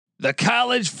The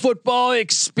college football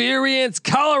experience,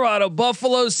 Colorado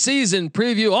Buffaloes season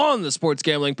preview on the Sports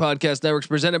Gambling Podcast Network,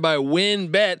 presented by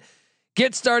WynnBET.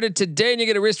 Get started today and you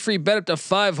get a risk-free bet up to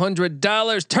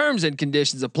 $500. Terms and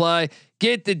conditions apply.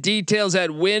 Get the details at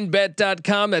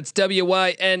wynnbet.com. That's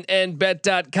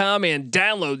WYNNBet.com and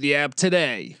download the app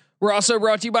today. We're also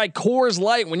brought to you by Coors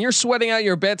Light. When you're sweating out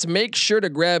your bets, make sure to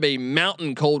grab a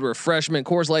mountain cold refreshment.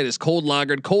 Coors Light is cold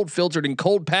lagered, cold filtered, and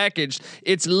cold packaged.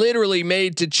 It's literally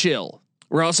made to chill.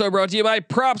 We're also brought to you by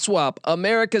PropSwap,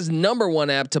 America's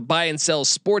 #1 app to buy and sell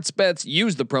sports bets.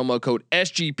 Use the promo code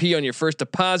SGP on your first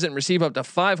deposit and receive up to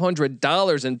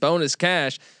 $500 in bonus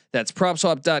cash. That's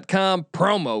PropSwap.com,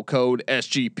 promo code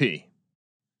SGP.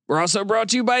 We're also brought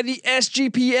to you by the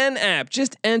SGPN app.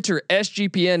 Just enter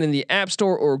SGPN in the App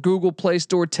Store or Google Play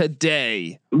Store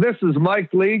today. This is Mike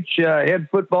Leach, head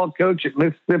football coach at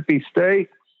Mississippi State,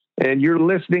 and you're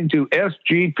listening to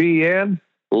SGPN.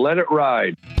 Let it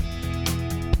ride.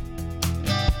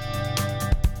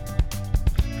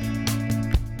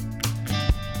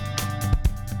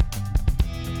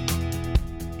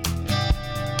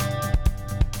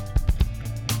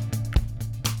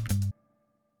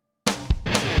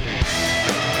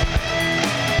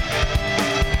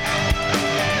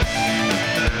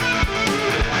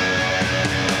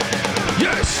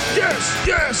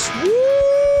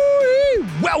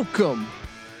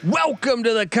 Welcome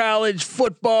to the college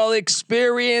football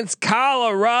experience,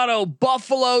 Colorado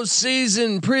Buffalo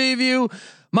season preview.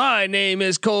 My name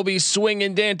is Colby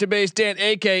Swinging Dantabase Dan,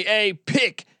 aka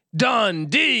Pick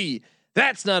Dundee.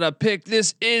 That's not a pick.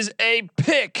 This is a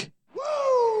pick.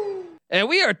 Woo! And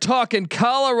we are talking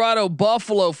Colorado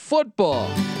Buffalo football.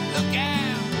 Look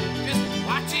out, just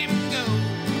watch him go.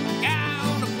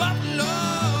 Down to Buffalo.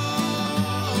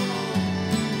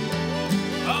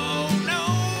 Oh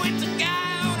no, it's a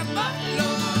guy on a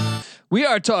Buffalo. We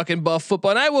are talking Buff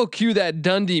football, and I will cue that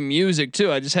Dundee music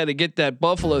too. I just had to get that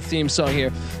Buffalo theme song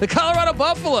here. The Colorado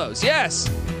Buffaloes, yes.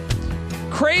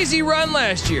 Crazy run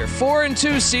last year,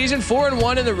 4-2 season,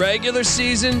 4-1 in the regular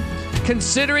season.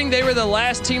 Considering they were the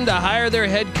last team to hire their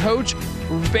head coach,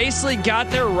 basically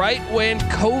got there right when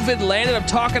COVID landed. I'm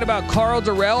talking about Karl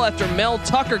Dorrell after Mel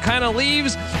Tucker kind of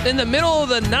leaves in the middle of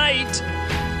the night.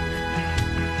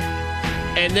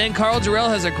 And then Karl Dorrell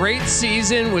has a great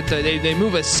season with they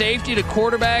move a safety to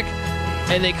quarterback,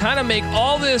 and they kind of make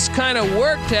all this kind of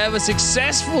work to have a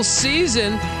successful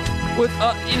season with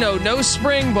no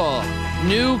spring ball,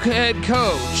 new head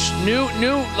coach, new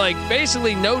like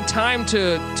basically no time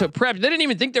to prep. They didn't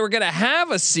even think they were going to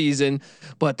have a season,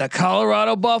 but the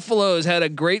Colorado Buffaloes had a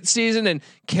great season and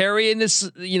carrying this,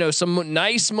 some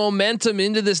nice momentum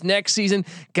into this next season.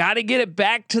 Got to get it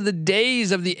back to the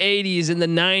days of the 80s and the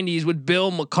 90s with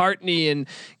Bill McCartney and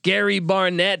Gary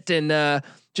Barnett and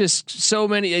just so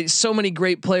many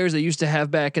great players they used to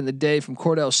have back in the day, from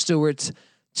Cordell Stewart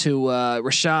to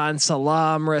Rashaan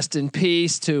Salam, rest in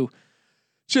peace, to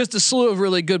just a slew of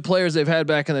really good players they've had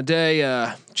back in the day.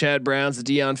 Chad Browns, the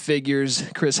Deion Figures,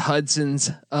 Chris Hudson's,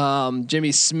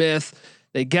 Jimmy Smith.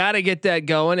 They got to get that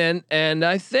going. And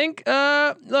I think,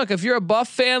 look, if you're a Buff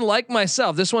fan like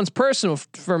myself, this one's personal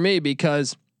for me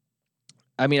because,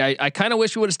 I kind of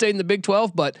wish we would have stayed in the Big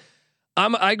 12, but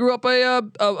I grew up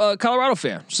a Colorado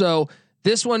fan. So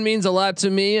this one means a lot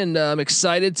to me, and I'm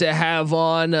excited to have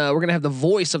on. We're gonna have the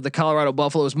voice of the Colorado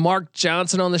Buffaloes, Mark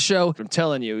Johnson, on the show. I'm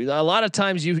telling you, a lot of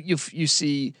times you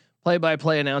see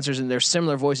play-by-play announcers and they're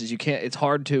similar voices. It's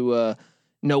hard to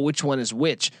know which one is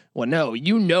which. Well, no,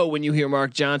 when you hear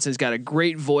Mark Johnson, he's got a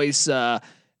great voice,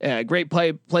 great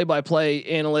play-by-play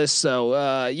analyst.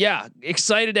 So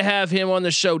excited to have him on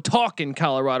the show talking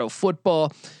Colorado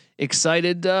football.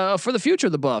 Excited for the future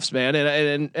of the Buffs, man,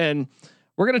 and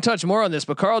we're going to touch more on this,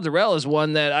 but Karl Dorrell is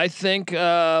one that I think,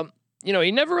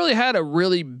 he never really had a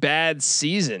really bad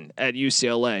season at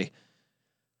UCLA.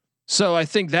 So I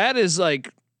think that is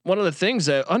like one of the things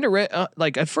that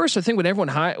like at first, I think when everyone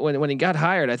when he got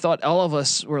hired, I thought all of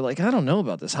us were like, I don't know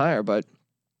about this hire, but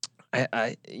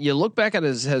you look back at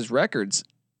his records,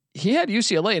 he had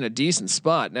UCLA in a decent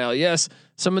spot. Now, yes,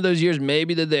 some of those years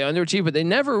maybe that they underachieved, but they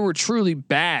never were truly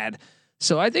bad.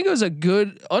 So I think it was a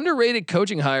good underrated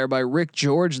coaching hire by Rick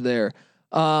George there.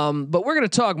 But we're going to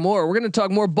talk more. We're going to talk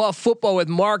more Buff football with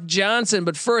Mark Johnson.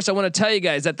 But first, I want to tell you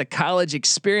guys that the college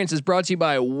experience is brought to you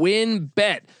by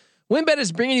WynnBET. WynnBET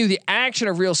is bringing you the action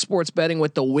of real sports betting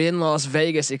with the Wynn Las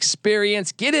Vegas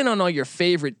experience. Get in on all your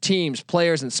favorite teams,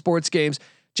 players, and sports games.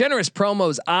 Generous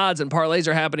promos, odds, and parlays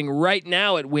are happening right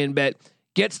now at WynnBET.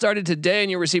 Get started today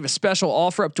and you'll receive a special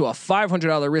offer up to a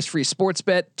 $500 risk-free sports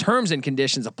bet. Terms and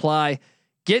conditions apply.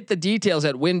 Get the details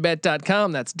at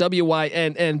wynnbet.com. That's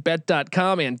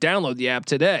WYNNBet.com, and download the app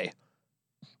today.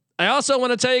 I also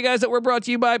want to tell you guys that we're brought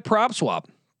to you by PropSwap.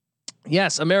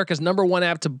 Yes, America's #1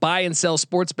 app to buy and sell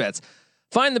sports bets.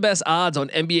 Find the best odds on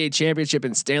NBA championship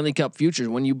and Stanley Cup futures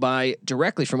when you buy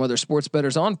directly from other sports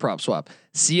bettors on PropSwap.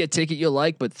 See a ticket you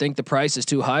like but think the price is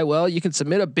too high? Well, you can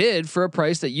submit a bid for a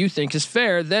price that you think is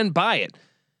fair, then buy it.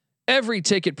 Every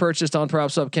ticket purchased on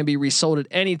PropSwap can be resold at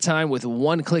any time with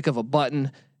one click of a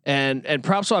button. And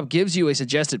PropSwap gives you a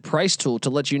suggested price tool to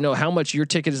let you know how much your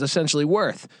ticket is essentially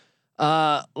worth.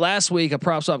 Last week, a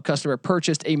PropSwap customer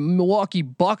purchased a Milwaukee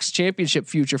Bucks championship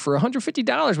future for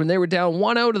 $150 when they were down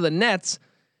 1-0 to the Nets,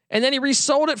 and then he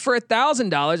resold it for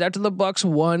 $1,000 after the Bucks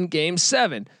won Game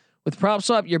 7. With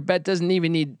PropSwap, your bet doesn't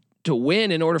even need to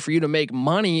win in order for you to make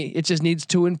money; it just needs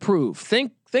to improve.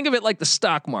 Think of it like the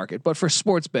stock market, but for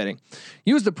sports betting.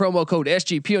 Use the promo code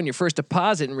SGP on your first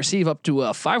deposit and receive up to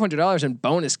 $500 in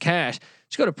bonus cash.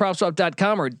 Just go to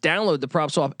PropSwap.com or download the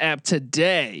PropSwap app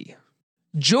today.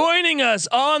 Joining us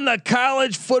on the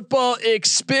college football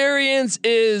experience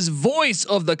is voice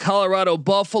of the Colorado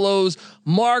Buffaloes,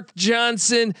 Mark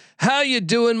Johnson. How you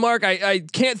doing, Mark? I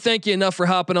can't thank you enough for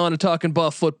hopping on and talking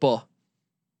Buff football.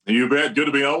 You bet. Good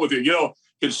to be on with you. You know,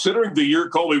 considering the year,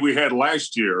 Colby, we had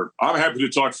last year, I'm happy to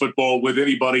talk football with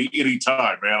anybody,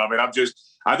 anytime, man. I mean,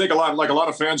 I think a lot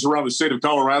of fans around the state of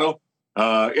Colorado,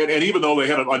 and even though they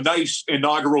had a nice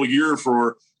inaugural year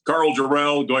for Karl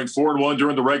Dorrell going 4-1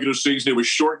 during the regular season, it was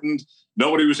shortened.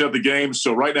 Nobody was at the game.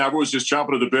 So right now everyone's just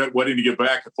chomping at the bit, waiting to get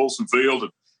back at Folsom Field.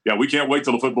 And yeah, we can't wait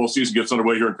till the football season gets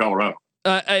underway here in Colorado.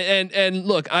 And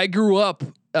look, I grew up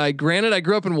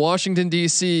in Washington,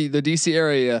 D.C., the D.C.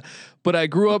 area, but I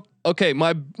grew up, okay.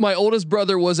 My oldest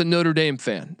brother was a Notre Dame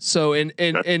fan. So in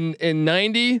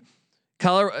 90,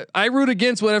 Colorado, I root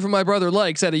against whatever my brother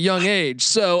likes at a young age.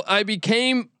 So I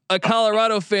became a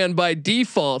Colorado fan by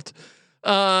default.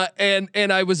 And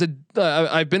I've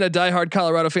been a diehard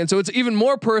Colorado fan, so it's even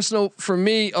more personal for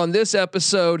me on this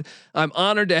episode. I'm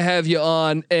honored to have you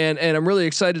on, and I'm really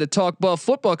excited to talk Buff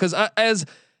football because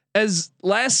as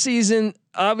last season,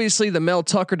 obviously the Mel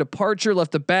Tucker departure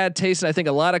left a bad taste, and I think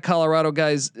a lot of Colorado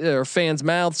guys or fans'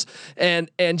 mouths,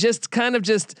 and just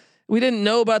we didn't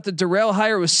know about the Dorrell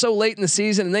hire. It was so late in the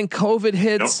season, and then COVID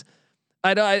hits. Nope.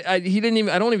 I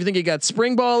don't even think he got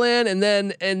spring ball in, and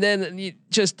then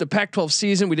just the Pac-12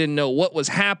 season, we didn't know what was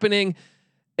happening,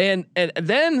 and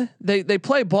then they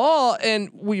play ball, and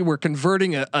we were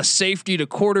converting a safety to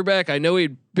quarterback. I know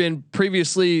he'd been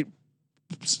previously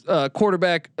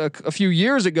quarterback a few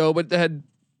years ago, but had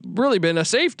really been a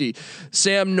safety,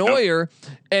 Sam Neuer,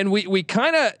 and we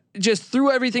kind of just threw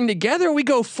everything together. We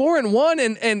go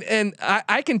 4-1, and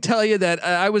I can tell you that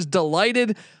I was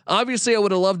delighted. Obviously, I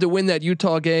would have loved to win that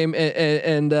Utah game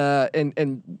and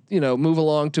move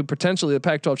along to potentially the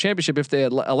Pac-12 championship if they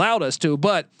had allowed us to.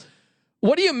 But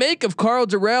what do you make of Karl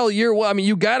Dorrell year one? I mean,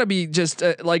 you got to be just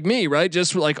like me, right?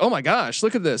 Just like, oh my gosh,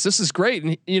 look at this. This is great.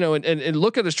 And and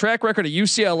look at his track record at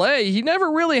UCLA. He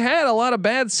never really had a lot of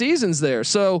bad seasons there.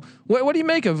 So what do you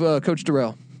make of Coach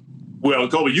Dorrell? Well,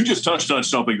 Colby, you just touched on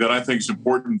something that I think is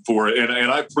important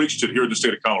and I preached it here in the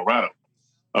state of Colorado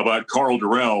about Karl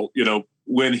Dorrell. You know,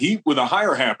 when the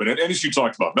hire happened, and as you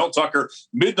talked about, Mel Tucker,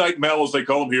 Midnight Mel, as they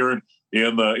call him here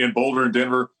in Boulder and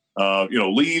Denver,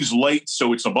 leaves late.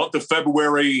 So it's the month of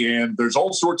February, and there's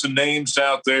all sorts of names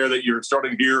out there that you're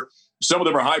starting to hear. Some of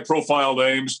them are high profile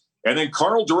names. And then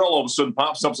Karl Dorrell all of a sudden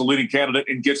pops up as a leading candidate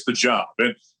and gets the job.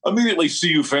 And immediately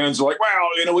CU fans are like, wow,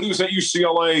 when he was at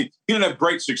UCLA, he didn't have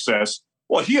great success.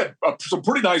 Well, he had some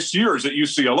pretty nice years at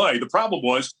UCLA. The problem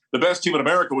was the best team in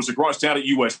America was across town at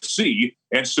USC.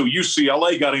 And so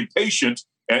UCLA got impatient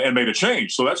and made a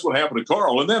change. So that's what happened to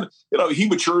Karl. And then, he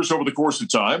matures over the course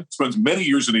of time, spends many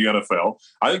years in the NFL.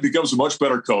 I think becomes a much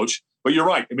better coach. But you're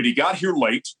right. I mean, he got here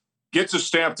late, gets his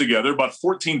staff together. About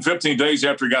 14, 15 days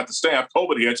after he got the staff,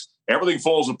 COVID hits, everything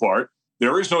falls apart.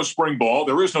 There is no spring ball.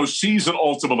 There is no season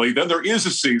ultimately. Then there is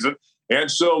a season. And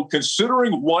so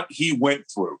considering what he went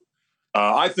through,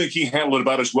 I think he handled it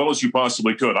about as well as you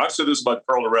possibly could. I've said this about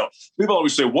Karl Dorrell. People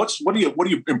always say, what are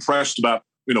you impressed about,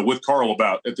 with Karl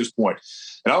about at this point?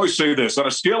 And I always say this, on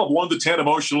a scale of 1 to 10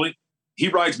 emotionally, he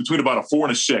rides between about a 4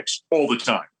 and a 6 all the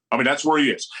time. I mean, that's where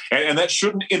he is. And that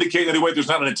shouldn't indicate anyway, there's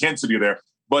not an intensity there,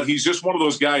 but he's just one of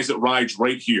those guys that rides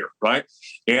right here, right?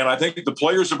 And I think the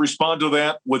players have responded to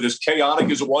that with as chaotic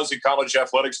as it was in college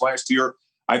athletics last year.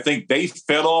 I think they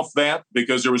fed off that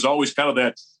because there was always kind of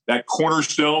that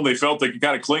cornerstone they felt they could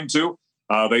kind of cling to.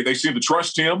 They seem to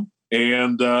trust him.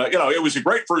 And, it was a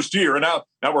great first year. And now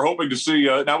we're hoping to see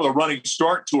now with a running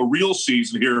start to a real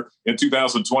season here in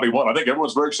 2021. I think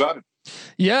everyone's very excited.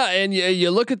 Yeah, and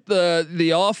you look at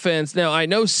the offense now. I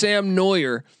know Sam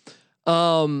Neuer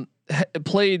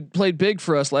played big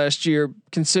for us last year,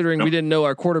 considering we didn't know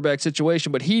our quarterback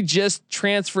situation. But he just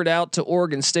transferred out to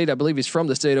Oregon State. I believe he's from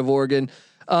the state of Oregon.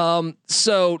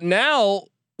 So now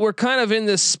we're kind of in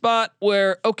this spot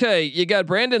where, okay, you got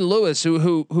Brandon Lewis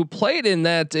who played in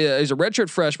that. He's a redshirt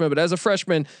freshman, but as a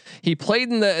freshman, he played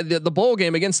in the bowl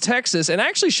game against Texas and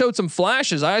actually showed some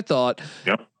flashes, I thought.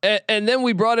 Yep. And then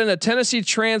we brought in a Tennessee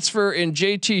transfer in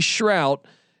JT Shrout.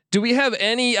 Do we have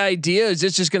any idea? Is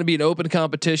this just going to be an open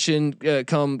competition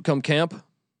come camp?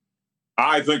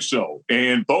 I think so.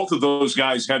 And both of those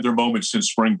guys had their moments in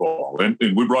spring ball, and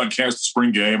we broadcast the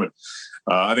spring game, and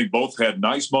I think both had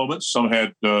nice moments. Some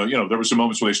had, there were some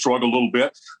moments where they struggled a little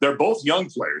bit. They're both young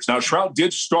players. Now, Shrout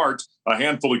did start a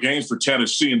handful of games for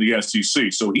Tennessee in the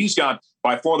SEC, so he's got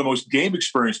by far the most game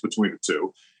experience between the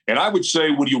two. And I would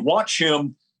say when you watch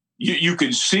him, you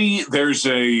can see there's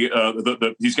he's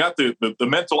got the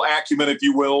mental acumen, if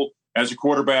you will, as a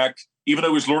quarterback. Even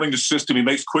though he's learning the system, he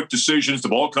makes quick decisions. The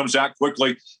ball comes out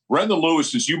quickly. Brendan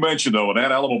Lewis, as you mentioned, though, in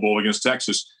that Alamo Bowl against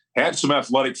Texas, had some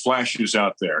athletic flashes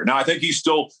out there. Now, I think he's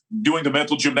still doing the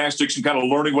mental gymnastics and kind of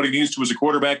learning what he needs to as a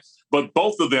quarterback, but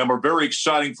both of them are very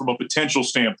exciting from a potential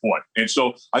standpoint. And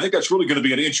so I think that's really going to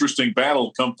be an interesting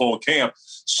battle come fall camp.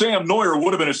 Sam Neuer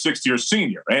would have been a sixth-year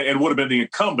senior and would have been the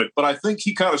incumbent, but I think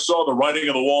he kind of saw the writing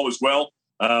on the wall as well.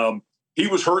 He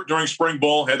was hurt during spring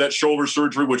ball, had that shoulder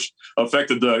surgery, which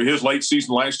affected his late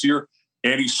season last year.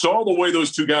 And he saw the way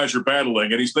those two guys are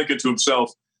battling, and he's thinking to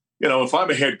himself, if I'm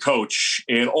a head coach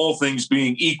and all things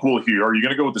being equal here, are you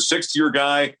going to go with the sixth-year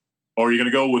guy, or are you going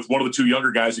to go with one of the two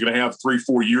younger guys who are going to have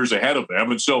 3-4 years ahead of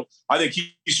them? And so I think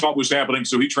he saw what was happening,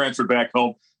 so he transferred back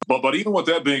home. But even with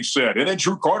that being said, and then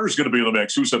Drew Carter's going to be in the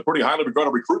mix, who's a pretty highly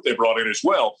regarded recruit they brought in as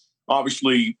well.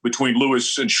 Obviously, between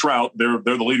Lewis and Shrout, they're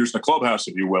the leaders in the clubhouse,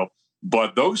 if you will.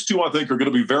 But those two, I think, are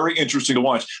going to be very interesting to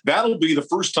watch. That'll be the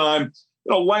first time.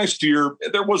 Last year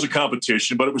there was a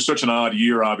competition, but it was such an odd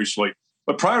year, obviously.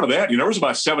 But prior to that, there was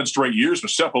about 7 straight years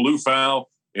with Sefo Liufau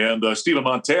and Steven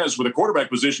Montez where the quarterback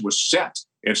position was set.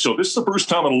 And so this is the first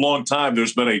time in a long time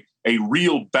there's been a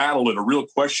real battle and a real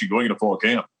question going into fall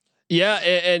camp. Yeah,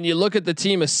 and you look at the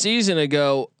team a season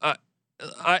ago,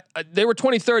 they were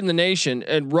 23rd in the nation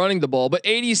and running the ball, but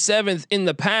 87th in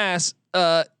the pass.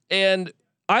 And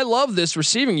I love this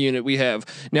receiving unit we have.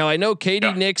 Now, I know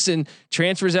Katie Nixon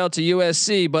transfers out to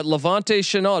USC, but Levante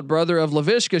Chenault, brother of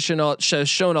Laviska Chenault, has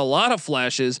shown a lot of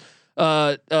flashes.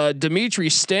 Dimitri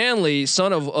Stanley,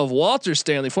 son of Walter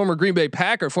Stanley, former Green Bay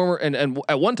Packer, and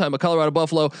at one time a Colorado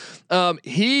Buffalo.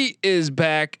 He is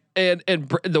back, and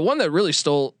the one that really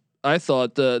stole, I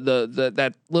thought,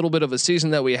 that little bit of a season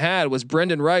that we had was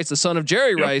Brendan Rice, the son of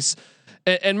Jerry Rice.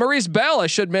 And Maurice Bell, I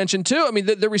should mention too. I mean,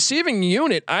 the receiving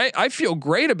unit, I feel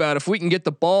great about if we can get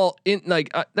the ball in.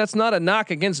 That's not a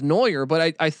knock against Neuer,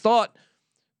 but I thought,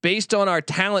 based on our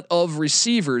talent of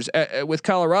receivers with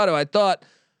Colorado, I thought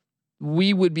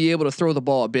we would be able to throw the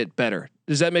ball a bit better.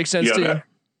 Does that make sense to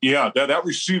you? That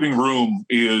receiving room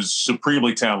is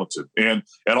supremely talented, and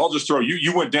I'll just throw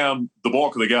you went down the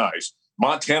bulk of the guys.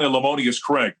 Montana Lamonius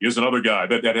Craig is another guy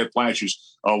that had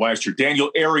flashes last year. Daniel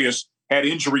Arias had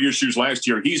injury issues last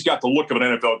year. He's got the look of an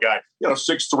NFL guy,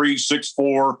 6'3",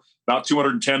 6'4", about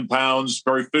 210 pounds,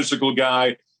 very physical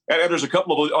guy. And there's a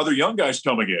couple of other young guys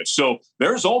coming in. So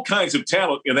there's all kinds of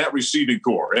talent in that receiving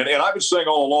core. And I've been saying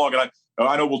all along, and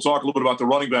I know we'll talk a little bit about the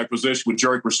running back position with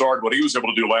Jarek Broussard, what he was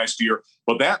able to do last year,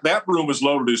 but that room is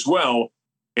loaded as well.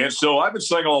 And so I've been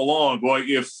saying all along, boy,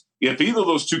 if either of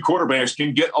those two quarterbacks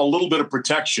can get a little bit of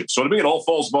protection, so to me it all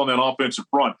falls upon that offensive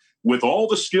front. With all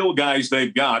the skill guys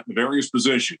they've got in various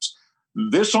positions,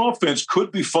 this offense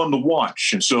could be fun to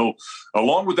watch. And so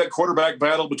along with that quarterback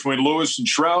battle between Lewis and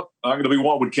Shrout, I'm going to be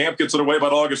when camp gets underway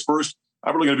about August 1st,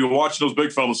 I'm really going to be watching those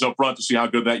big fellas up front to see how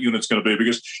good that unit's going to be.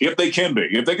 Because if they can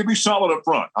be solid up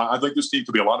front, I think this team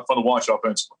could be a lot of fun to watch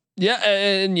offensively. Yeah,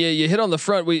 and you hit on the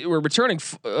front. We're returning.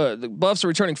 The Buffs are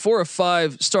returning 4 of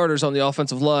 5 starters on the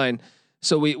offensive line,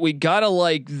 so we gotta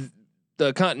like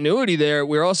the continuity there.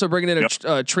 We're also bringing in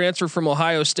a transfer from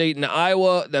Ohio State and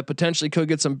Iowa that potentially could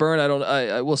get some burn.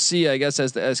 I will see, I guess,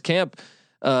 as camp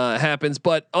happens.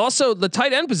 But also the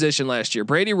tight end position last year,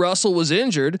 Brady Russell was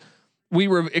injured. We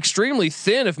were extremely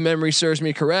thin, if memory serves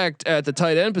me correct, at the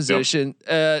tight end position.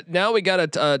 Now we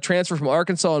got a transfer from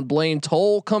Arkansas and Blaine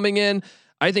Toll coming in.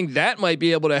 I think that might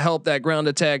be able to help that ground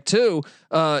attack too.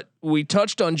 We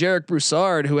touched on Jarek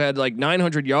Broussard, who had like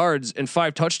 900 yards and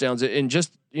 5 touchdowns in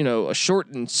just a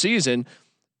shortened season.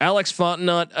 Alex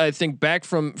Fontenot, I think, back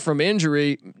from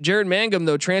injury. Jared Mangum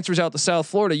though transfers out to South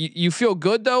Florida. You feel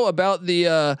good though about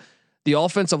the the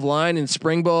offensive line in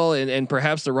spring ball and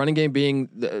perhaps the running game being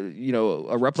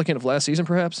a replicant of last season,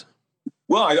 perhaps?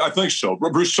 Well, I think so.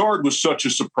 Broussard was such a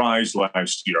surprise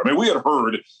last year. I mean, we had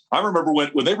heard. I remember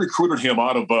when they recruited him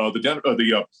out of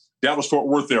the Dallas-Fort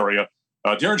Worth area.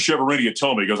 Darren Cheverini had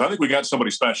told me, he goes, I think we got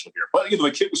somebody special here. But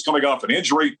the kid was coming off an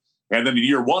injury, and then in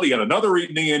year one he had another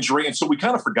knee injury, and so we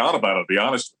kind of forgot about it, to be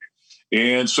honest with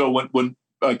you. And so when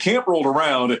camp rolled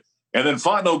around, and then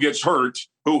Fontenot gets hurt,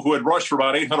 who had rushed for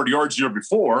about 800 yards the year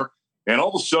before. And all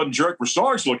of a sudden, Jarek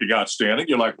Broussard's looking outstanding.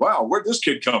 You're like, wow, where'd this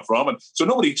kid come from? And so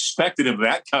nobody expected him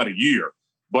that kind of year.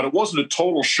 But it wasn't a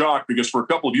total shock because for a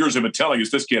couple of years, they've been telling us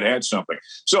this kid had something.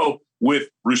 So with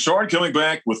Broussard coming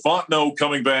back, with Fontenot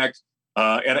coming back,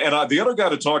 and the other guy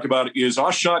to talk about is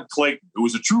Ashad Clayton, who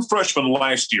was a true freshman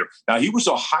last year. Now, he was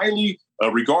a highly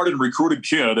regarded and recruited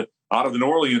kid out of the New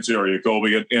Orleans area,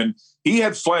 Colby, and he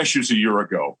had flashes a year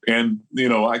ago. And,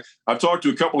 I've talked to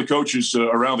a couple of coaches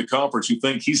around the conference who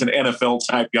think he's an NFL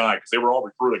type guy because they were all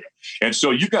recruiting him. And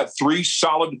so you've got 3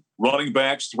 solid running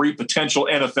backs, 3 potential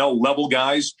NFL level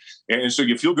guys. And so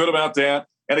you feel good about that.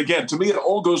 And again, to me, it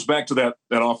all goes back to that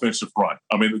offensive front.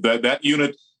 I mean, that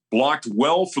unit blocked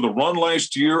well for the run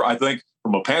last year. I think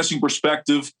from a passing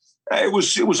perspective, it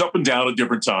was up and down at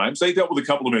different times. They dealt with a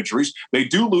couple of injuries. They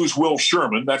do lose Will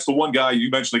Sherman. That's the one guy you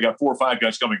mentioned. They got 4 or 5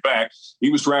 guys coming back. He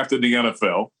was drafted in the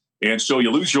NFL. And so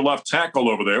you lose your left tackle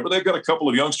over there, but they've got a couple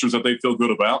of youngsters that they feel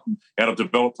good about and have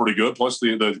developed pretty good, plus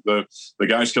the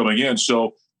guys coming in.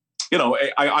 So,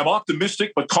 I'm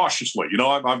optimistic, but cautiously.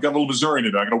 I've got a little Missouri in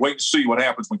it. I'm going to wait and see what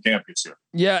happens when camp gets here.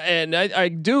 Yeah, and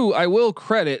I will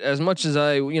credit, as much as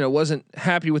I wasn't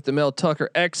happy with the Mel Tucker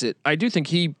exit, I do think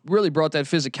he really brought that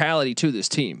physicality to this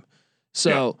team.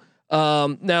 So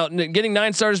now getting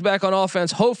 9 starters back on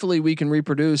offense, hopefully we can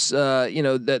reproduce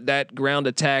that ground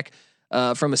attack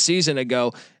from a season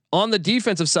ago. On the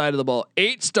defensive side of the ball,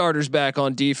 8 starters back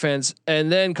on defense,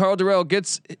 and then Karl Dorrell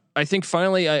gets, I think,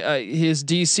 finally his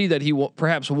DC that he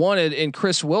perhaps wanted in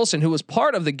Chris Wilson, who was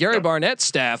part of the Gary Barnett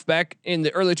staff back in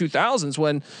the early 2000s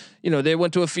when they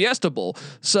went to a Fiesta Bowl.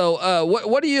 So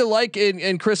what do you like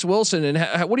in Chris Wilson,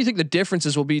 and what do you think the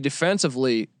differences will be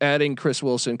defensively adding Chris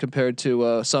Wilson compared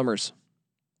to Summers?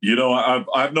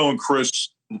 I've known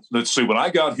Chris. Let's see, when I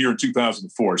got here in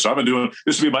 2004, so I've been doing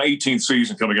this will be my 18th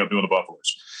season coming up doing the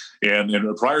Buffaloes. And in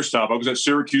a prior stop, I was at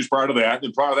Syracuse prior to that.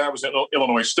 And prior to that, I was at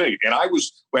Illinois State. And I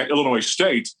was at Illinois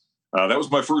State. That was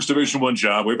my first Division I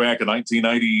job way back in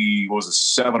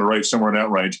 1997 or 8, somewhere in that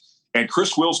range. And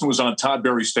Chris Wilson was on Todd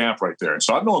Berry's staff right there. And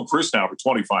so I've known Chris now for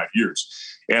 25 years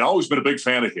and always been a big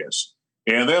fan of his.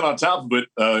 And then on top of it,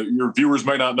 your viewers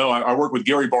may not know, I work with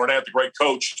Gary Barnett, the great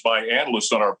coach, my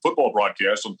analyst on our football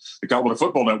broadcast on the Colorado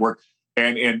Football Network.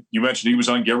 And you mentioned he was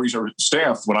on Gary's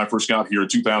staff when I first got here in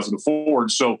 2004. And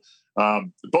so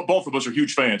both of us are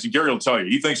huge fans. And Gary will tell you,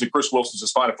 he thinks that Chris Wilson's as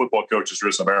fine a football coach as there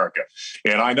is in America.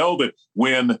 And I know that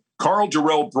when Karl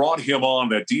Dorrell brought him on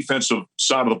that defensive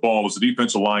side of the ball as the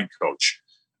defensive line coach,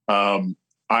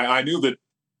 I knew that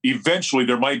eventually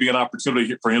there might be an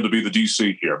opportunity for him to be the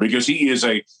DC here because he is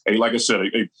a like I said,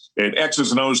 an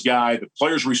X's and O's guy. The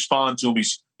players respond to him.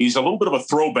 He's a little bit of a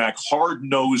throwback,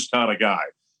 hard-nosed kind of guy.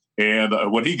 And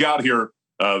when he got here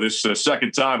this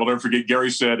second time, I'll never forget,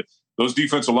 Gary said, those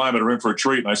defensive linemen are in for a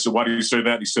treat. And I said, why do you say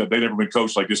that? And he said, they've never been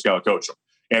coached like this guy will coach them.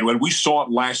 And when we saw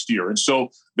it last year, and so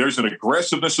there's an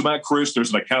aggressiveness about Chris,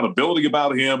 there's an accountability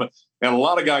about him. And a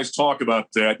lot of guys talk about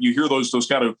that. You hear those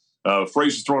kind of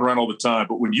phrases thrown around all the time.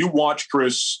 But when you watch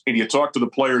Chris and you talk to the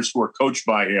players who are coached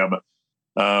by him,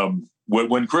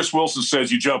 when Chris Wilson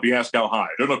says you jump, you ask how high.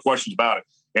 There are no questions about it.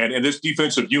 And this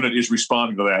defensive unit is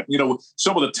responding to that.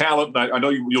 Some of the talent, I know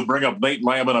you'll bring up Nate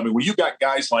Lamont. I mean, when you got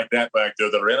guys like that back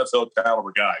there that are NFL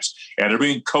caliber guys, and they're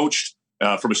being coached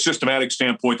from a systematic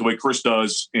standpoint the way Chris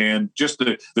does, and just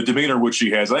the demeanor which he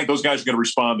has, I think those guys are going to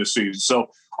respond this season.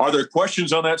 So are there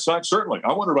questions on that side? Certainly.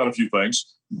 I wonder about a few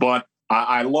things. But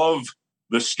I love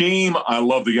the scheme. I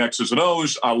love the X's and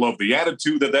O's. I love the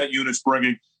attitude that unit's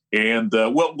bringing. And,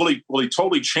 will he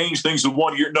totally change things in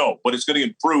 1 year? No, but it's going to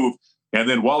improve. And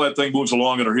then while that thing moves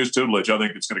along under his tutelage, I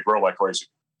think it's going to grow like crazy.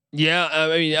 Yeah,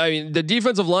 I mean, the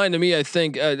defensive line to me, I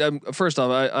think. First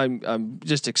off, I'm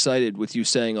just excited with you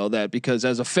saying all that because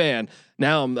as a fan,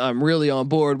 now I'm really on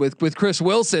board with Chris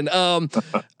Wilson. No,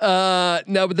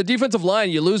 but the defensive line,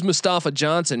 you lose Mustafa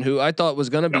Johnson, who I thought was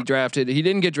going to be drafted. He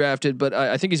didn't get drafted, but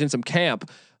I think he's in some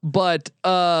camp. But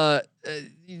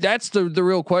that's the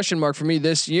real question mark for me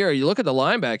this year. You look at the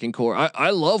linebacking core. I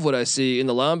love what I see in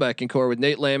the linebacking core with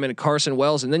Nate Lamont and Carson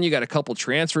Wells, and then you got a couple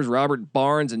transfers, Robert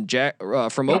Barnes and Jack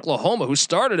from Oklahoma, who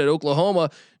started at Oklahoma,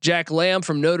 Jack Lamb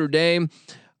from Notre Dame.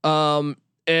 And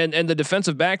and the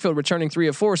defensive backfield returning 3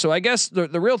 of 4. So I guess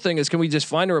the real thing is, can we just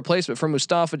find a replacement for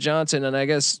Mustafa Johnson? And I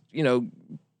guess,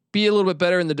 be a little bit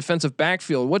better in the defensive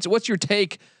backfield. What's your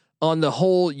take on the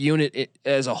whole unit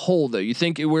as a whole, though? You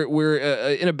think we're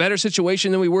in a better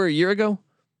situation than we were a year ago?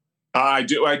 I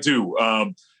do.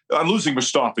 Losing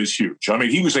Mustafa is huge. I mean,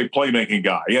 he was a playmaking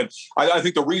guy. And I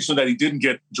think the reason that he didn't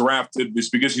get drafted is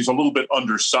because he's a little bit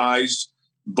undersized,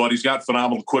 but he's got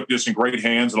phenomenal quickness and great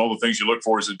hands and all the things you look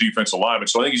for as a defensive lineman.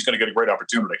 So I think he's going to get a great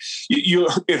opportunity.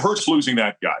 It hurts losing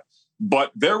that guy,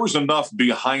 but there was enough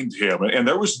behind him, and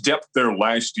there was depth there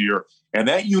last year, and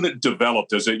that unit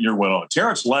developed as that year went on.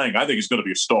 Terrence Lang, I think, is going to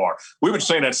be a star. We've been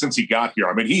saying that since he got here.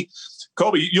 I mean,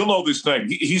 Kobe, you'll know this thing.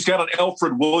 He's got an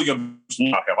Alfred Williams.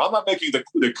 I'm not making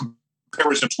the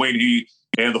comparison between he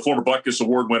and the former Butkus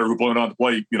Award winner who went on to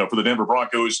play, for the Denver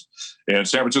Broncos and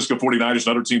San Francisco 49ers and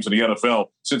other teams in the NFL,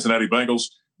 Cincinnati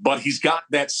Bengals. But he's got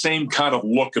that same kind of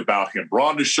look about him.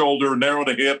 Broad in the shoulder, narrow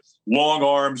the hip, long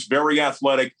arms, very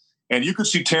athletic. And you could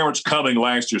see Terrence coming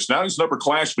last year. So now he's an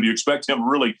upperclassman. You expect him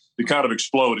really to kind of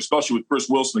explode, especially with Chris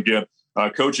Wilson again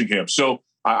coaching him. So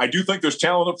I do think there's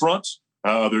talent up front.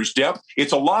 There's depth.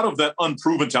 It's a lot of that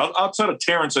unproven talent. Outside of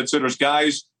Terrence, I'd say there's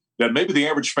guys that maybe the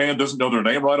average fan doesn't know their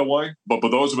name right away, but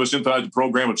those of us inside the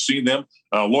program have seen them.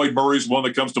 Lloyd Murray's one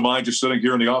that comes to mind just sitting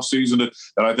here in the offseason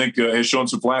that I think has shown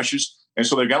some flashes. And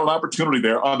so they've got an opportunity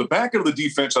there. On the back end of the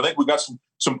defense, I think we've got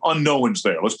some unknowns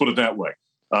there. Let's put it that way.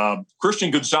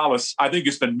 Christian Gonzalez, I think,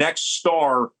 is the next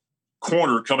star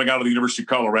corner coming out of the University of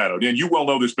Colorado. And you well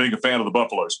know this, being a fan of the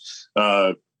Buffaloes.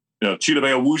 Chidobe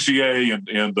Awuzie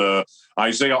and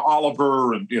Isaiah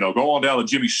Oliver, and go on down to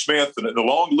Jimmy Smith, and the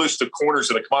long list of corners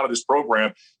that have come out of this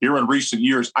program here in recent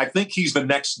years. I think he's the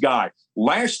next guy.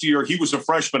 Last year, he was a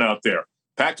freshman out there.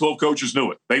 Pac-12 coaches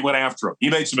knew it. They went after him. He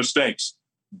made some mistakes,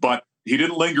 but he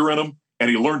didn't linger in them,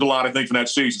 and he learned a lot, I think, from that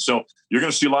season. So you're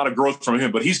going to see a lot of growth from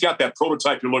him. But he's got that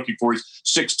prototype you're looking for. He's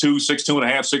 6'2",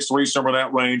 6'2.5", 6'3", somewhere in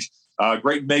that range.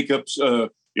 Great makeups.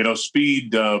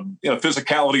 Speed,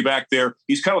 physicality back there.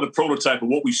 He's kind of the prototype of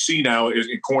what we see now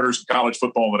in corners in college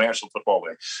football and the National Football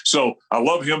League. So I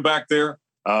love him back there.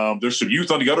 There's some youth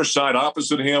on the other side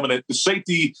opposite him, and the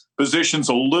safety position's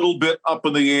a little bit up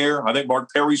in the air. I think Mark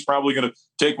Perry's probably going to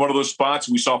take one of those spots.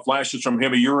 We saw flashes from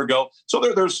him a year ago. So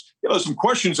there's some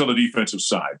questions on the defensive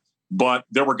side. But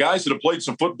there were guys that have played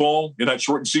some football in that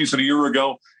shortened season a year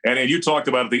ago, and you talked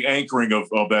about the anchoring of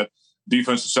that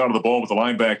defensive side of the ball with the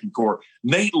linebacking core.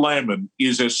 Nate Landman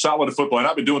is as solid a football, and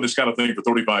I've been doing this kind of thing for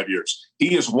 35 years.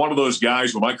 He is one of those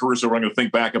guys when my career is over, I'm going to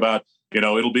think back about,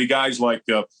 it'll be guys like,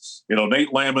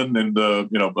 Nate Landman and,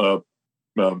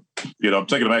 I'm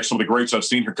thinking of some of the greats I've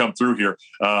seen here come through here.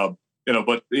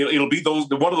 But it'll be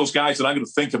one of those guys that I'm going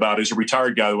to think about as a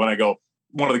retired guy when I go,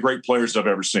 one of the great players I've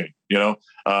ever seen.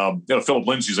 Philip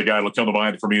Lindsay's a guy that'll come to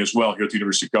mind for me as well here at the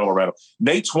University of Colorado.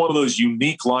 Nate's one of those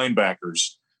unique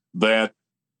linebackers that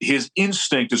his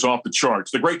instinct is off the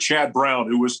charts. The great Chad Brown,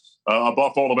 who was a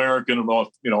Buff All-American,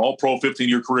 All-Pro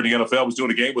 15-year career in the NFL, was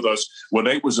doing a game with us when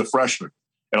Nate was a freshman.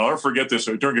 And I'll never forget this.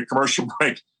 During a commercial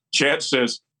break, Chad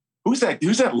says, Who's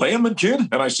that Landman kid?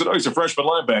 And I said, he's a freshman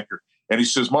linebacker. And he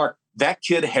says, Mark, that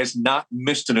kid has not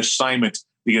missed an assignment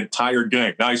the entire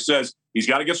game. Now, he says he's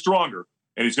got to get stronger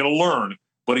and he's going to learn.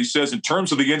 But he says, in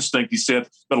terms of the instinct, he said,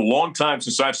 it's been a long time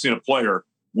since I've seen a player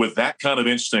with that kind of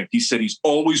instinct. He said he's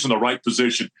always in the right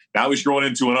position. Now he's growing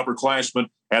into an upperclassman,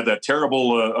 had that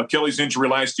terrible Achilles injury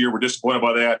last year. We're disappointed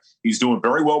by that. He's doing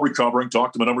very well recovering.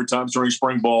 Talked to him a number of times during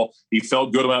spring ball. He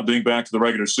felt good about being back to the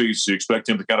regular season. So you expect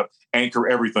him to kind of anchor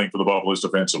everything for the Buffaloes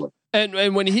defensively.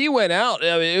 And when he went out,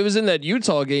 I mean, it was in that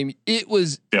Utah game. It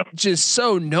was just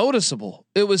so noticeable.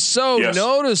 It was so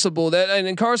noticeable that,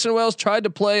 and Carson Wells tried to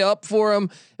play up for him.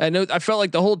 I felt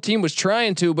like the whole team was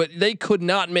trying to, but they could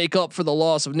not make up for the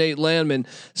loss of Nate Landman.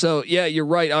 So yeah, you're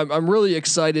right. I'm really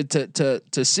excited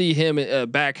to see him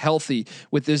back healthy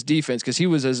with this defense, because he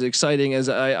was as exciting as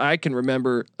I can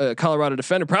remember a Colorado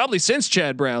defender probably since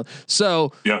Chad Brown.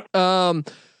 So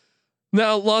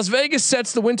now Las Vegas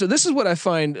sets the window. This is what I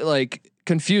find like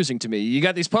confusing to me. You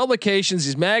got these publications,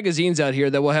 these magazines out here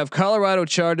that will have Colorado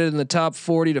charted in the top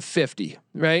 40 to 50,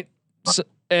 right? So,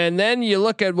 and then you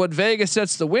look at what Vegas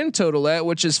sets the win total at,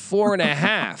 which is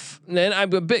 4.5. And then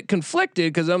I'm a bit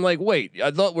conflicted because I'm like, wait,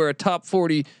 I thought we're a top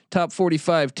 40, top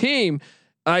 45 team.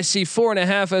 I see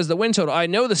 4.5 as the win total. I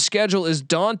know the schedule is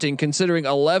daunting considering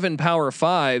 11 Power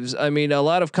Fives. I mean, a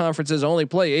lot of conferences only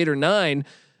play 8 or 9.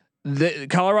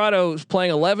 Colorado is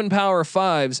playing 11 Power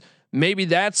Fives. Maybe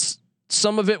that's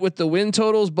some of it with the win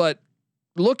totals, but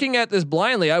looking at this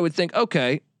blindly, I would think,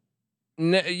 okay,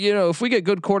 if we get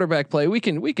good quarterback play, we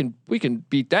can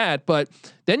beat that. But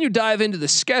then you dive into the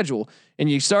schedule and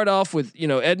you start off with,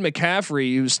 Ed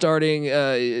McCaffrey, who's starting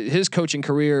his coaching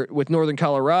career with Northern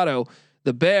Colorado,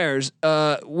 the Bears.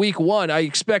 Week 1, I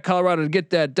expect Colorado to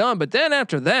get that done. But then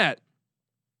after that,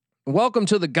 welcome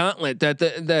to the gauntlet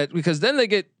that because then they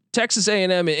get Texas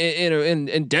A&M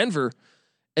in Denver,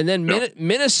 and then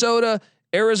Minnesota,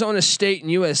 Arizona State,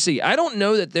 and USC. I don't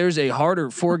know that there's a harder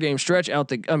 4-game stretch out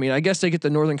the. I mean, I guess they get the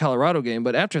Northern Colorado game,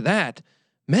 but after that,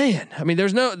 man, I mean,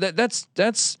 there's no that's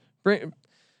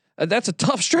a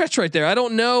tough stretch right there. I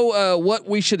don't know what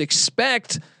we should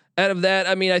expect out of that.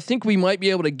 I mean, I think we might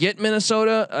be able to get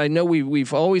Minnesota. I know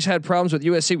we've always had problems with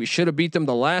USC. We should have beat them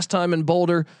the last time in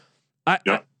Boulder. I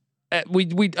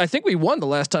think we won the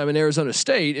last time in Arizona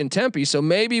State in Tempe, so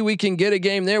maybe we can get a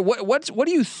game there. What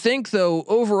do you think though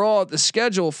overall at the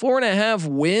schedule? 4.5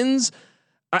 wins.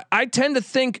 I tend to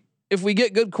think if we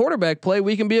get good quarterback play,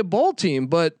 we can be a bowl team.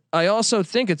 But I also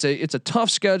think it's a tough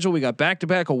schedule. We got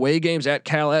back-to-back away games at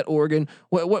Cal, at Oregon.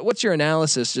 What's your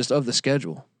analysis just of the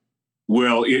schedule?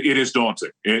 Well, it is daunting,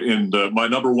 and my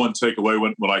number one takeaway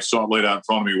when I saw it laid out in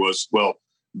front of me was, well,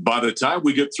 by the time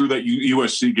we get through that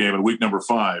USC game in week number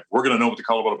 5, we're going to know what the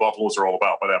Colorado Buffaloes are all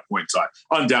about by that point in time,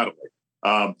 undoubtedly.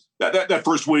 That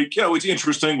first week, it's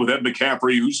interesting with Ed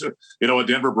McCaffrey, who's a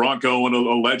Denver Bronco and a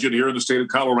legend here in the state of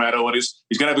Colorado, and he's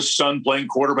going to have his son playing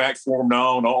quarterback for him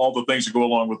now, and all the things that go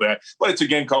along with that. But it's a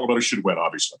game Colorado should win,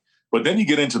 obviously. But then you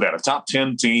get into that, a top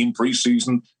 10 team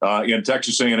preseason in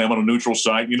Texas A&M on a neutral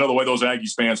site. You know the way those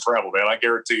Aggies fans travel, man. I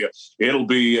guarantee you, it'll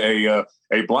be a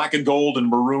black and gold and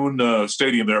maroon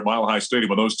stadium there at Mile High Stadium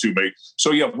when those two meet.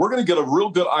 So, yeah, we're going to get a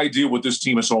real good idea what this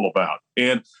team is all about.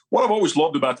 And what I've always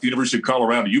loved about the University of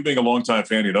Colorado, you being a longtime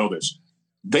fan, you know this,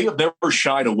 they have never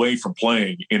shied away from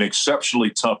playing an exceptionally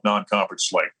tough non-conference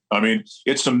slate. I mean,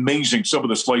 it's amazing some of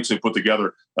the slates they put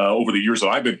together over the years that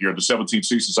I've been here, the 17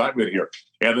 seasons I've been here,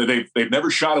 and they've never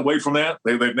shied away from that.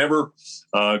 They've never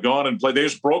gone and played. They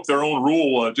just broke their own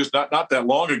rule just not that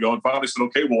long ago and finally said,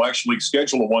 okay, we'll actually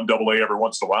schedule a 1AA every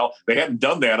once in a while. They hadn't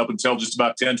done that up until just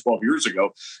about 10, 12 years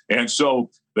ago, and so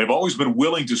they've always been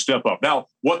willing to step up. Now,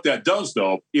 what that does,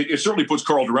 though, it certainly puts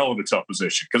Karl Dorrell in a tough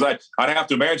position because I'd have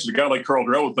to imagine a guy like Karl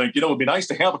Dorrell would think, it'd be nice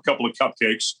to have a couple of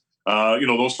cupcakes,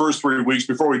 those first 3 weeks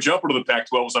before we jump into the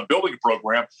Pac-12 as I'm building a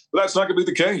program, but that's not going to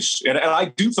be the case. And I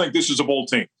do think this is a bowl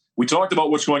team. We talked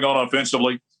about what's going on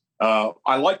offensively.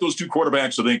 I like those two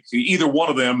quarterbacks. I think either one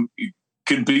of them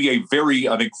can be a very,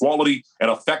 quality and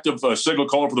effective signal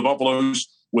caller for the Buffaloes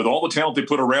with all the talent they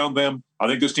put around them. I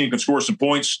think this team can score some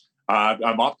points.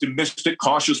 I'm optimistic,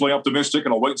 cautiously optimistic,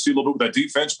 and I'll wait and see a little bit with that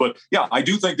defense. But, yeah, I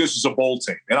do think this is a bowl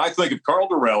team. And I think if Karl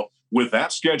Dorrell, with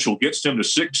that schedule, gets him to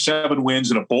 6-7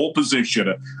 wins in a bowl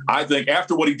position, I think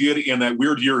after what he did in that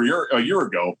weird year a year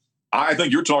ago, I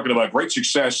think you're talking about great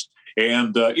success.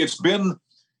 And it's been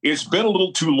a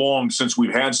little too long since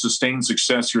we've had sustained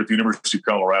success here at the University of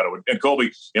Colorado. And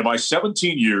Colby, in my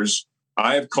 17 years,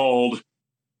 I have called,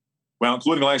 well,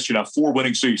 including last year, now 4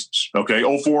 winning seasons. Okay,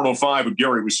 04 and 05 when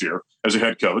Gary was here as a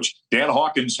head coach. Dan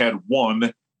Hawkins had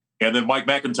 1, and then Mike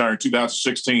McIntyre in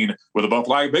 2016 with the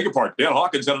Buffalo. I beg your pardon. Dan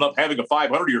Hawkins ended up having a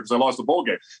 500 year because I lost the bowl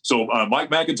game. So Mike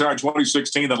McIntyre in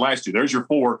 2016, then last year. There's your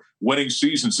 4 winning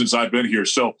seasons since I've been here.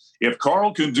 So if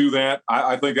Karl can do that,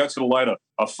 I think that's going to light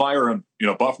a fire in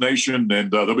Buff Nation,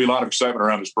 and there'll be a lot of excitement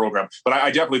around this program. But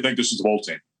I definitely think this is a bowl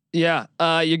team. Yeah,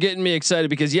 you're getting me excited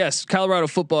because yes, Colorado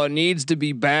football needs to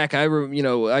be back. I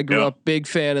grew up big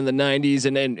fan in the '90s,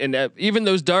 and even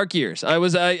those dark years,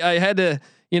 I had to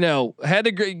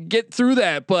get through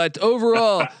that. But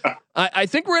overall, I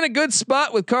think we're in a good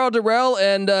spot with Karl Dorrell.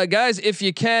 And guys, if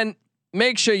you can,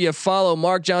 make sure you follow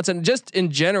Mark Johnson. Just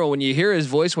in general, when you hear his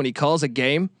voice when he calls a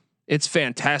game, it's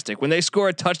fantastic. When they score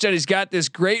a touchdown, he's got this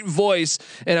great voice,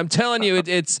 and I'm telling you,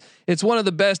 it's one of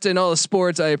the best in all the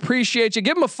sports. I appreciate you.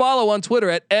 Give him a follow on Twitter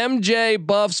at MJ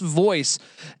Buffs Voice.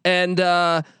 And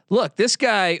look, this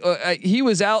guy, he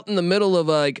was out in the middle of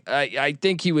I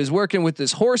think he was working with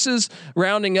his horses,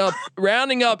 rounding up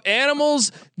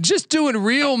animals, just doing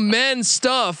real men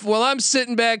stuff. While I'm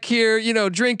sitting back here,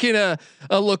 drinking a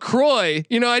LaCroix.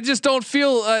 I just don't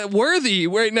feel worthy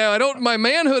right now. My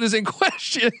manhood is in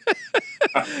question.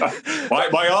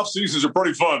 my off seasons are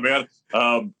pretty fun, man.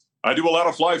 I do a lot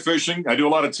of fly fishing. I do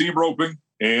a lot of team roping,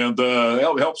 and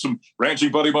help some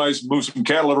ranching buddy of mine move some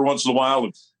cattle every once in a while,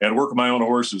 and work with my own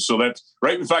horses. So that's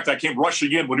right. In fact, I came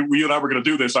rushing in when you and I were going to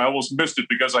do this. I almost missed it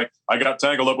because I got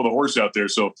tangled up with a horse out there.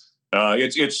 So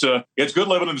It's good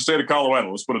living in the state of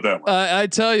Colorado. Let's put it that way. I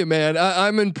tell you, man,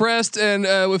 I'm impressed. And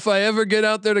if I ever get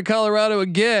out there to Colorado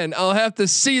again, I'll have to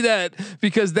see that,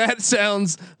 because that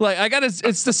sounds like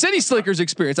it's the City Slickers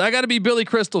experience. I got to be Billy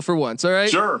Crystal for once. All right.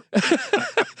 Sure.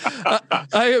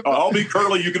 I'll be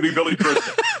Curly. You can be Billy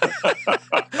Crystal.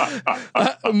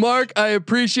 Mark, I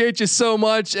appreciate you so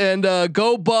much, and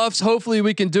go Buffs. Hopefully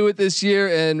we can do it this year.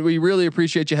 And we really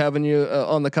appreciate you having you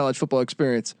on the College Football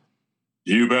Experience.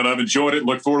 You bet. I've enjoyed it.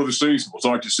 Look forward to the season. We'll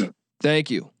talk to you soon.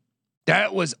 Thank you.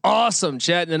 That was awesome.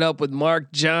 Chatting it up with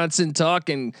Mark Johnson,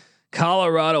 talking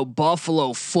Colorado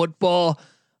Buffalo football.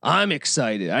 I'm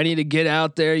excited. I need to get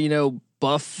out there.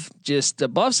 Buffs.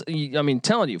 I mean,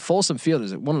 telling you, Folsom Field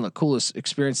is one of the coolest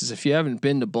experiences. If you haven't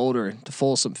been to Boulder, to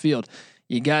Folsom Field,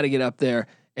 you got to get up there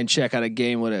and check out a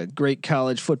game with a great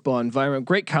college football environment,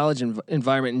 great college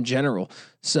environment in general.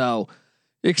 So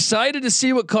excited to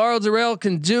see what Karl Dorrell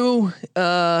can do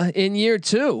in year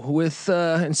 2 with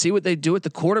and see what they do at the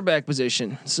quarterback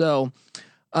position. So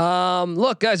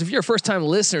look, guys, if you're a first time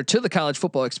listener to the College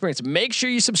Football Experience, make sure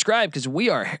you subscribe, because we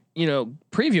are,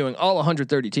 previewing all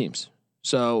 130 teams.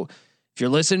 So if you're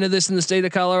listening to this in the state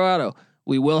of Colorado,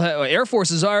 we will have Air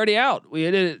Force is already out.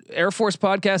 Air Force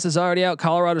podcast is already out.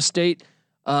 Colorado State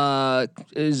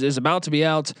is about to be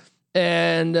out.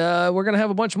 And we're going to have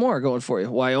a bunch more going for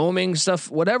you. Wyoming stuff,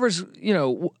 whatever's,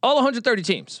 all 130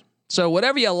 teams. So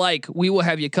whatever you like, we will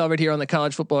have you covered here on the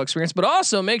College Football Experience. But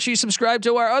also make sure you subscribe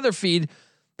to our other feed,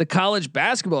 the College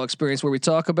Basketball Experience, where we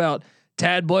talk about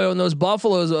Tad Boyle and those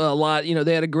Buffaloes a lot.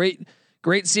 They had a great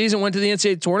season, went to the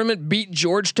NCAA tournament, beat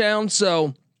Georgetown.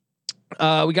 So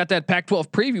we got that Pac-12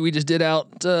 preview we just did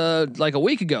out like a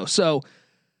week ago. So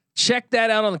check that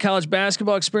out on the College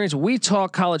Basketball Experience. We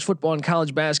talk college football and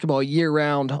college basketball year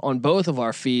round on both of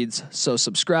our feeds. So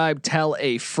subscribe, tell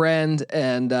a friend,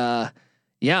 and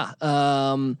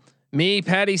me,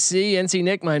 Patty C, NC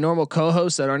Nick, my normal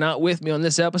co-hosts that are not with me on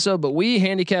this episode, but we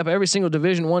handicap every single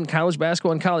Division I college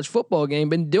basketball and college football game.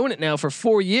 Been doing it now for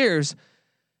 4 years,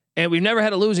 and we've never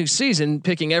had a losing season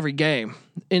picking every game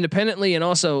independently and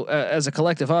also as a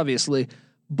collective, obviously.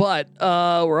 But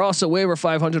we're also way over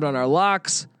 500 on our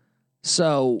locks.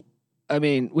 So, I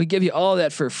mean, we give you all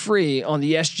that for free on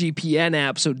the SGPN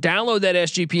app. So download that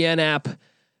SGPN app,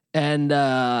 and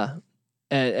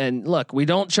look, we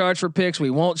don't charge for picks.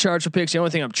 We won't charge for picks. The only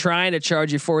thing I'm trying to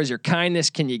charge you for is your kindness.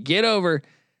 Can you get over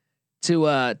to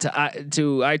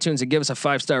iTunes and give us a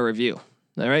 5-star review?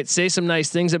 All right. Say some nice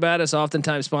things about us.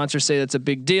 Oftentimes sponsors say that's a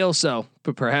big deal. So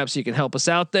perhaps you can help us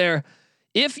out there.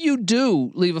 If you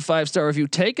do leave a 5-star review,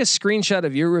 take a screenshot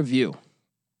of your review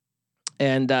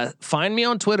and find me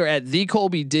on Twitter at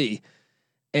 @TheColbyD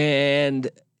and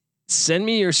send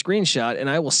me your screenshot, and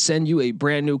I will send you a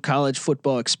brand new College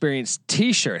Football Experience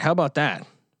t-shirt. How about that?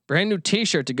 Brand new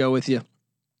t-shirt to go with you.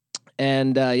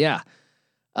 And at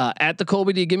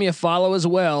 @TheColbyD, give me a follow as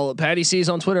well. Patty C is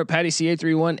on Twitter at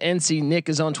PattyC831. NC Nick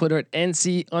is on Twitter at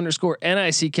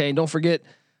NC_NICK. And don't forget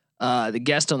the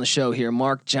guest on the show here,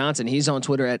 Mark Johnson. He's on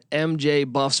Twitter at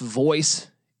MJBuffsVoice.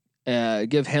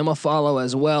 Give him a follow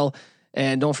as well.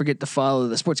 And don't forget to follow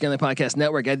the Sports Gambling Podcast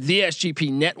Network at the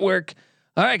SGP Network.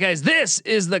 All right, guys, this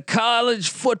is the College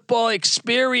Football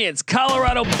Experience,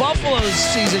 Colorado Buffaloes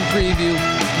season preview.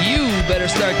 You better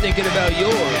start thinking about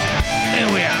yours.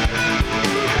 And we out.